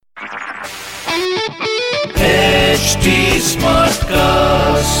HD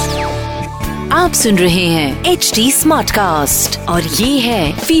Smartcast. आप सुन रहे हैं HD Smartcast और ये है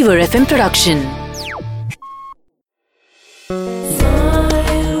Fever FM production.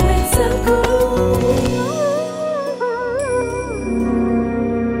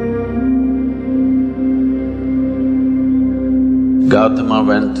 Gautama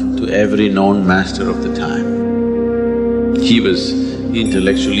went to every known master of the time. He was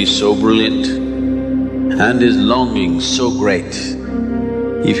intellectually so brilliant and his longing so great.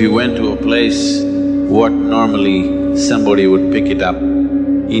 If he went to a place, what normally somebody would pick it up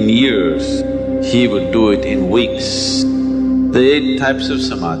in years, he would do it in weeks. The 8 types of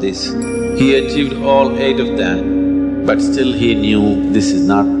samadhis, he achieved all 8 of them, but still he knew this is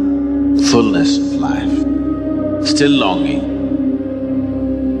not fullness of life. Still longing.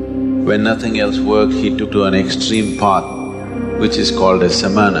 When nothing else worked, he took to an extreme path which is called as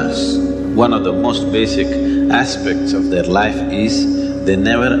samanas. One of the most basic aspects of their life is they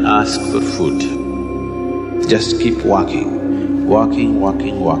never ask for food. Just keep walking, walking.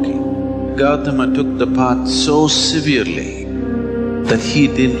 Gautama took the path so severely that he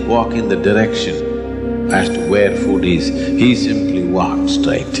didn't walk in the direction as to where food is, he simply walked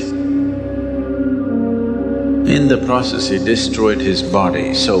straight. In the process, he destroyed his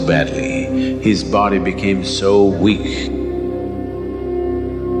body so badly, his body became so weak.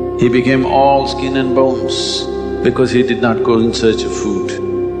 He became all skin and bones because he did not go in search of food.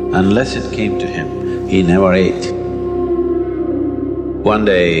 Unless it came to him, he never ate. One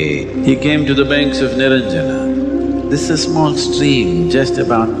day, he came to the banks of Niranjana. This is a small stream, just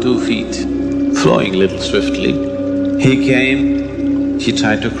about 2 feet, flowing little swiftly. He came, he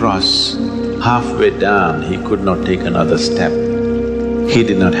tried to cross. Halfway down, he could not take another step. He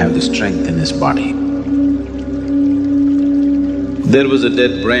did not have the strength in his body. There was a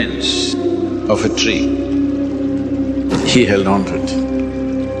dead branch of a tree. He held on to it.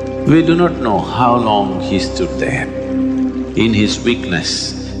 We do not know how long he stood there. In his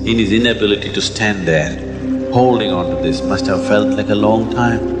weakness, in his inability to stand there, holding on to this must have felt like a long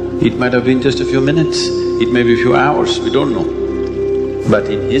time. It might have been just a few minutes, it may be a few hours, we don't know. But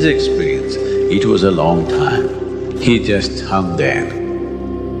in his experience, it was a long time. He just hung there.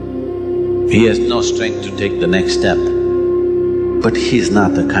 He has no strength to take the next step, but he's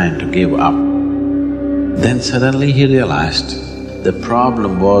not the kind to give up. Then suddenly he realized the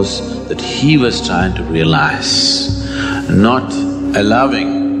problem was that he was trying to realize, not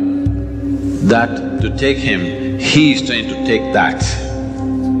allowing that to take him, he's trying to take that.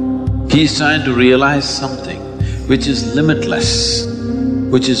 He's trying to realize something which is limitless,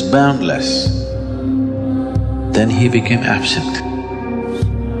 which is boundless. Then he became absent.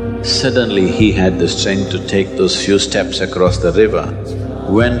 Suddenly he had the strength to take those few steps across the river,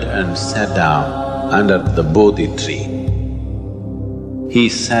 went and sat down under the Bodhi tree. He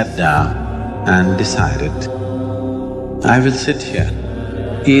sat down and decided, I will sit here.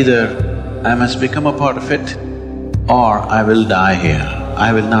 Either I must become a part of it or I will die here.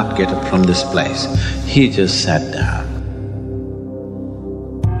 I will not get up from this place. He just sat down.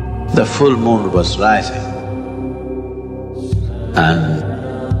 The full moon was rising and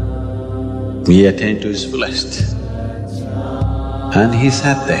he attained to his fullest. And he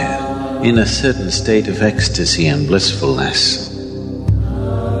sat there in a certain state of ecstasy and blissfulness.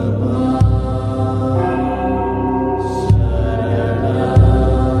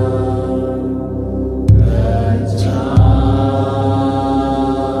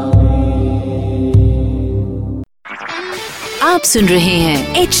 आप सुन रहे हैं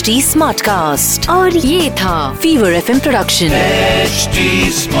HD Smartcast और ये था Fever FM production. HD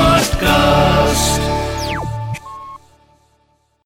Smartcast.